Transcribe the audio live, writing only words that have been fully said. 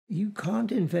you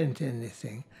can't invent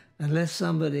anything unless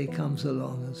somebody comes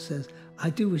along and says, I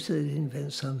do wish they'd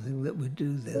invent something that would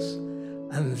do this.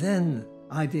 And then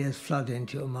ideas flood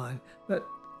into your mind. But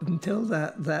until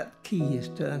that key is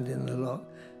turned in the lock,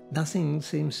 nothing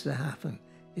seems to happen.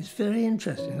 It's very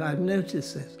interesting. I've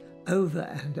noticed this over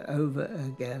and over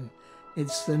again.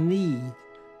 It's the need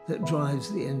that drives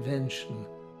the invention.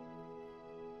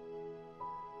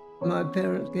 My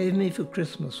parents gave me for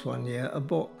Christmas one year a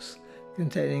box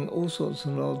containing all sorts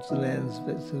of odds and ends,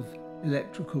 bits of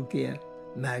electrical gear,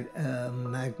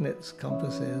 magnets,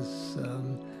 compasses,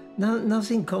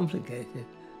 nothing complicated.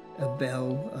 A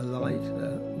bell, a light,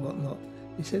 whatnot.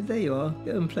 He said, there you are,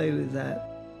 go and play with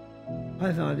that.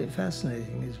 I found it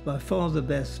fascinating. It's by far the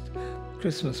best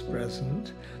Christmas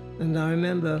present. And I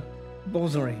remember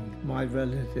bothering my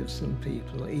relatives and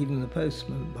people, even the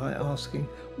postman, by asking,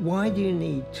 why do you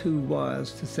need 2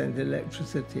 wires to send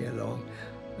electricity along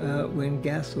when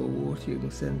gas or water you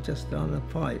can send just down a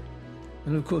pipe?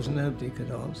 And of course nobody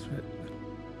could answer it.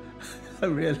 I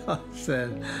realized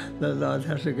then that I'd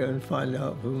have to go and find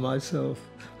out for myself.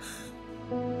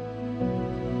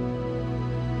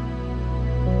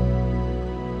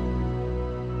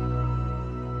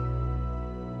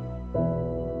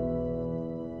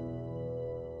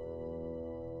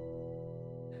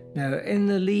 Now, in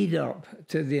the lead up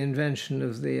to the invention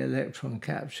of the electron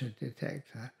capture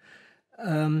detector,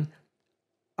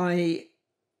 I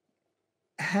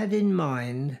had in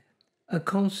mind a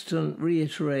constant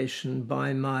reiteration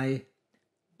by my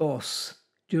boss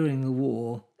during the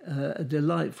war, a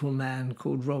delightful man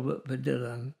called Robert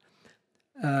Badillan.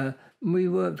 We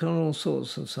worked on all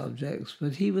sorts of subjects,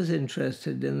 but he was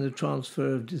interested in the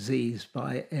transfer of disease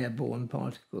by airborne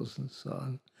particles and so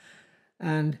on.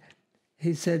 And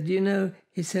he said,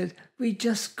 we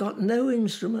just got no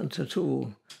instrument at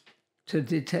all to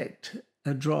detect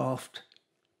a draft,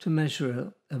 to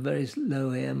measure a very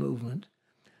low air movement.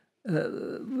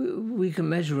 We can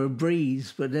measure a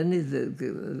breeze, but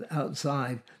anything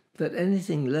outside, but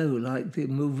anything low, like the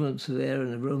movements of air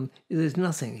in a room, there's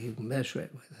nothing you can measure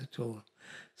it with at all.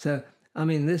 So, I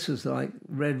mean, this was like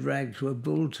red rag to a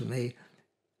bull to me.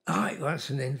 Oh, he wants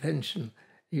an invention.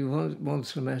 He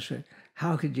wants to measure it.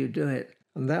 How could you do it?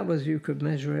 And that was, you could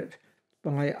measure it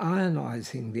by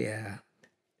ionizing the air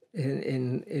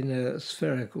in a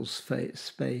spherical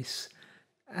space.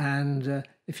 And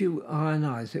if you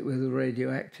ionize it with a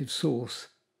radioactive source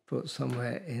put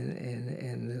somewhere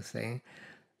in the thing,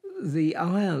 the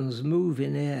ions move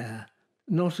in air,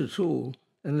 not at all,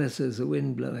 unless there's a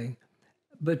wind blowing.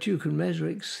 But you can measure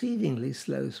exceedingly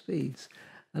slow speeds.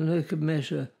 And you could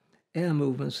measure air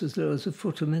movements as low as a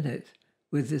foot a minute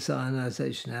with this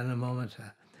ionization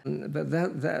anemometer.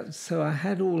 But so I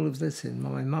had all of this in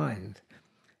my mind.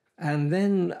 And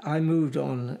then I moved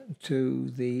on to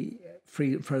the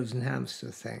frozen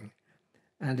hamster thing.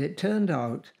 And it turned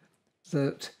out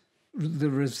that the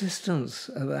resistance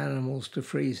of animals to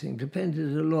freezing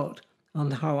depended a lot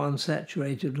on how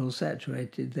unsaturated or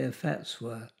saturated their fats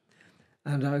were.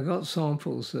 And I got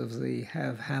samples of the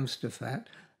hamster fat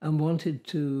and wanted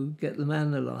to get them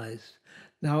analyzed.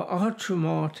 Now, Archer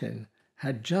Martin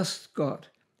had just got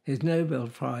his Nobel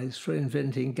Prize for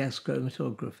inventing gas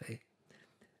chromatography.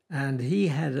 And he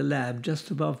had a lab just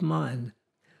above mine.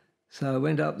 So I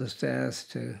went up the stairs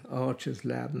to Archer's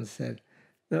lab and said,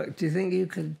 look, do you think you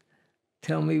could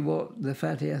tell me what the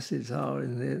fatty acids are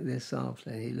in this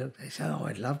sample? And he looked, he said, oh,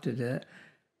 I'd love to do it.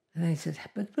 And he said,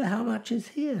 but how much is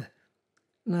here?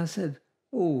 And I said,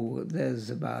 oh, there's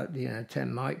about, 10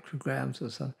 micrograms or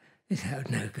something. He said,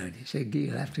 oh, no good. He said,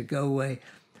 you'll have to go away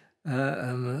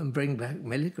and bring back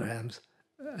milligrams.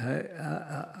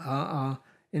 Our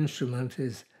instrument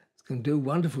can do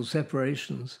wonderful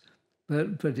separations,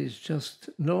 but it's just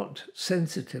not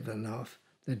sensitive enough,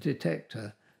 the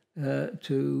detector,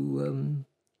 to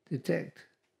detect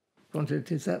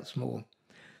quantities that small.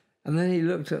 And then he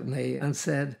looked at me and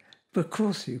said, of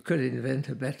course you could invent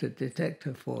a better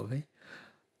detector for me.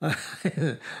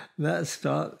 That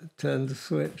turned the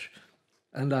switch,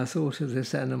 and I thought of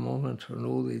this anemometer and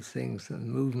all these things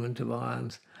and movement of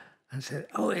ions, and said,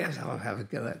 oh yes, I'll have a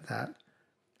go at that.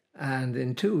 And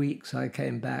in 2 weeks I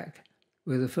came back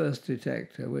with the first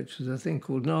detector, which was a thing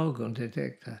called an argon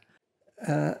detector.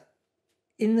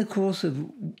 In the course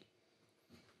of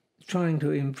trying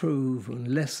to improve and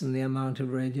lessen the amount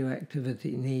of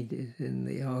radioactivity needed in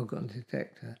the argon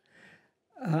detector,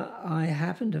 I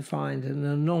happened to find an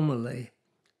anomaly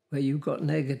where you got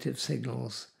negative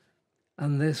signals,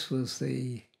 and this was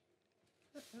the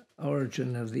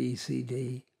origin of the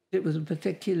ECD. It was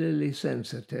particularly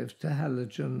sensitive to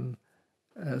halogen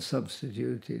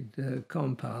substituted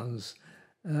compounds,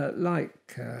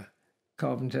 like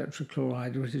carbon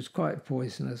tetrachloride, which is quite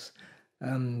poisonous,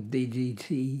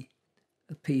 DDT,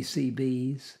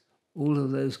 PCBs, all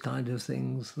of those kind of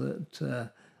things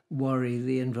that worry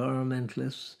the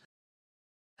environmentalists.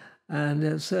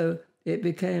 And so it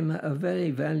became a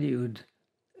very valued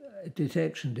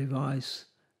detection device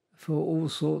for all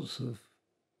sorts of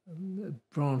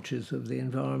branches of the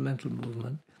environmental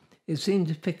movement. It seemed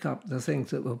to pick up the things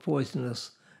that were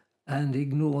poisonous and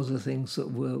ignore the things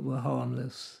that were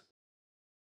harmless.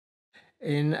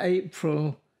 In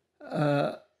April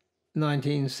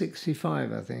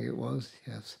 1965, I think it was,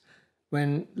 yes,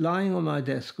 when lying on my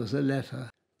desk was a letter,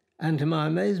 and to my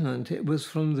amazement, it was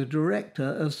from the director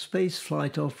of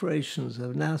spaceflight operations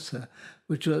of NASA,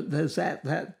 which was at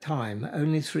that time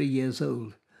only 3 years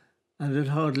old and had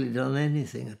hardly done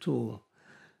anything at all.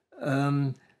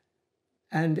 And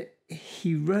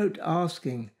he wrote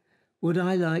asking, would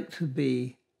I like to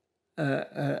be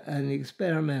an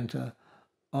experimenter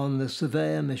on the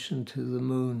Surveyor mission to the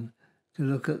moon to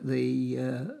look at the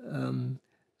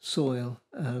soil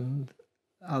and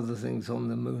other things on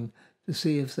the moon to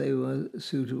see if they were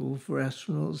suitable for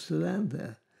astronauts to land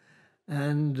there.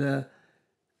 And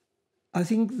I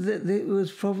think that it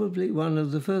was probably one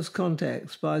of the first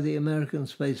contacts by the American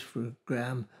space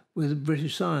program with a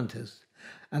British scientist.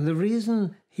 And the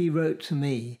reason he wrote to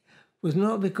me was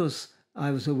not because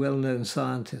I was a well-known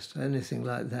scientist or anything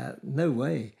like that. No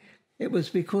way. It was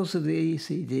because of the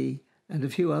ECD and a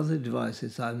few other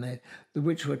devices I made,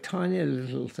 which were tiny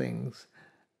little things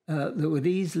that would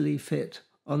easily fit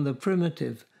on the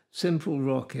primitive, simple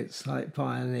rockets like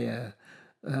Pioneer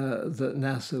that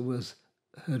NASA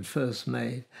had first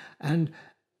made. And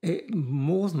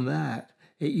more than that,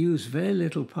 it used very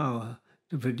little power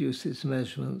to produce its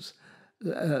measurements,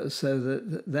 so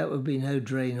that would be no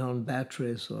drain on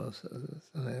batteries or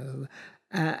something.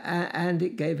 And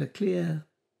it gave a clear,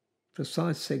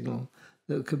 precise signal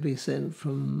that could be sent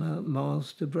from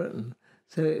Mars to Britain.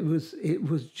 So it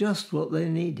was just what they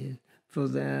needed for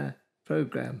their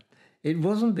program. It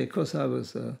wasn't because I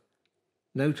was a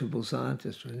notable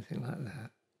scientist or anything like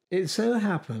that. It so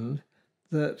happened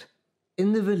that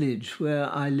in the village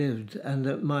where I lived and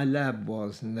that my lab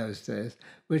was in those days,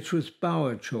 which was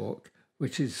Bowerchalk,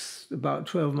 which is about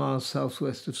 12 miles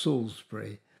southwest of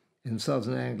Salisbury in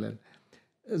southern England,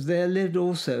 there lived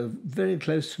also, very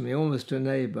close to me, almost a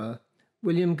neighbour,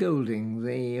 William Golding,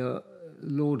 the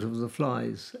Lord of the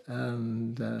Flies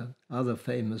and other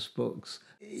famous books.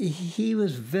 He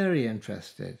was very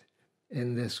interested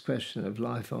in this question of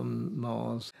life on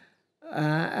Mars,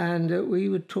 and we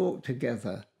would talk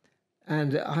together.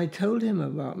 And I told him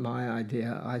about my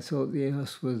idea. I thought the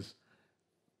Earth was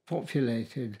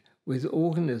populated with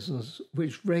organisms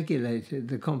which regulated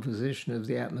the composition of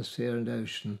the atmosphere and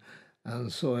ocean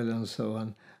and soil and so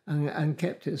on, and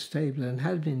kept it stable, and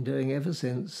had been doing ever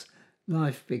since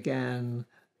life began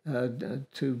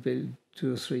 2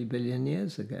 or 3 billion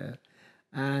years ago.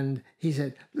 And he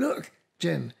said, look,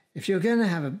 Jim, if you're going to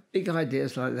have big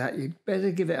ideas like that, you'd better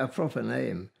give it a proper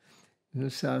name.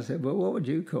 And so I said, well, what would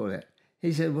you call it?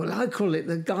 He said, well, I call it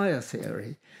the Gaia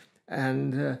theory.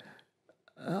 And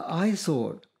I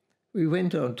thought, we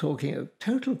went on talking of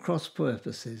total cross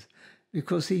purposes,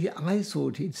 because I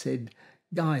thought he'd said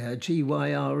Gaia,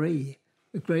 G-Y-R-E,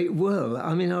 the great whirl.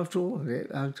 I mean, after all,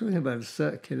 I'm talking about a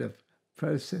circular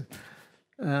process.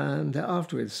 And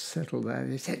afterwards settled that.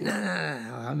 He said, no,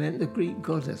 I meant the Greek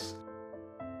goddess.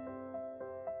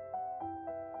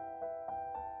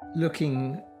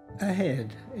 Looking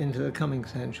ahead into the coming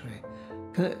century,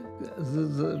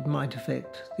 that might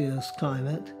affect the Earth's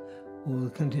climate or the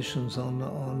conditions on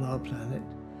our planet.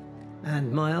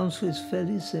 And my answer is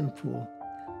fairly simple.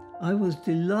 I was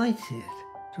delighted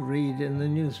to read in the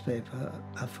newspaper,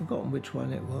 I've forgotten which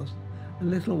one it was, a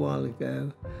little while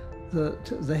ago, that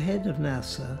the head of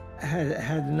NASA had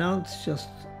announced just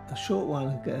a short while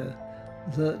ago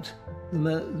that the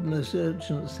most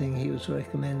urgent thing he was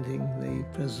recommending the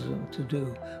president to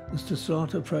do was to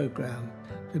start a program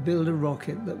to build a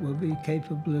rocket that would be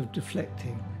capable of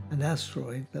deflecting an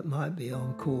asteroid that might be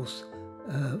on course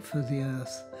for the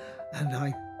Earth. And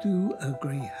I do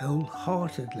agree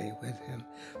wholeheartedly with him.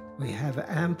 We have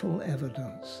ample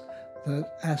evidence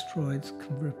that asteroids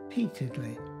can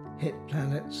repeatedly hit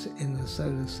planets in the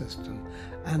solar system,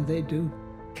 and they do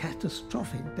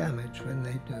catastrophic damage when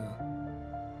they do.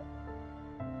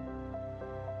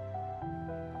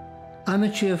 I'm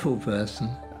a cheerful person,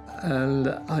 and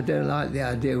I don't like the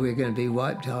idea we're going to be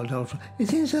wiped out after. It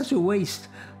seems such a waste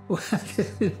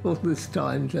all this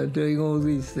time doing all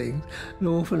these things, and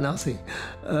all for nothing.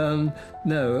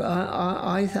 No,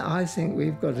 I think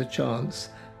we've got a chance.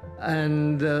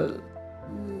 And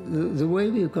the way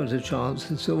we've got a chance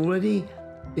has already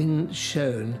been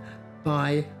shown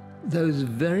by those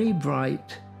very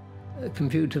bright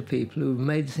computer people who've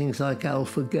made things like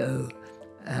AlphaGo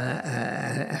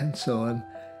and so on.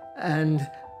 And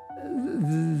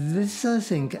this, I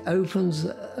think, opens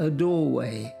a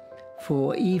doorway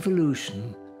for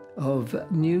evolution of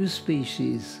new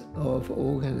species of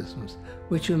organisms,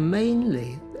 which are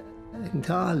mainly,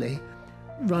 entirely,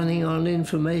 running on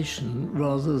information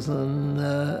rather than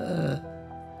the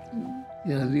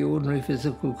ordinary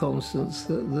physical constants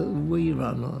that we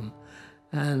run on.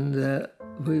 And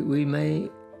we may,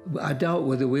 I doubt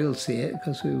whether we'll see it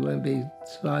because we won't be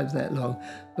survive that long,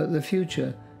 but the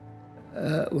future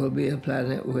will be a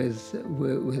planet with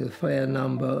a fair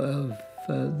number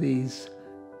of these,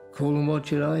 call them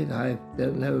what you like, I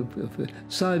don't know.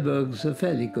 Cyborgs are a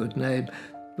fairly good name,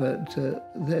 but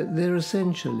they're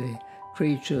essentially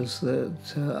creatures that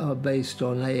are based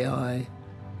on AI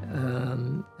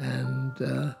and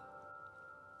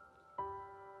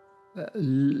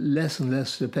less and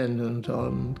less dependent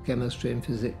on chemistry and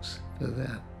physics for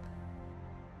their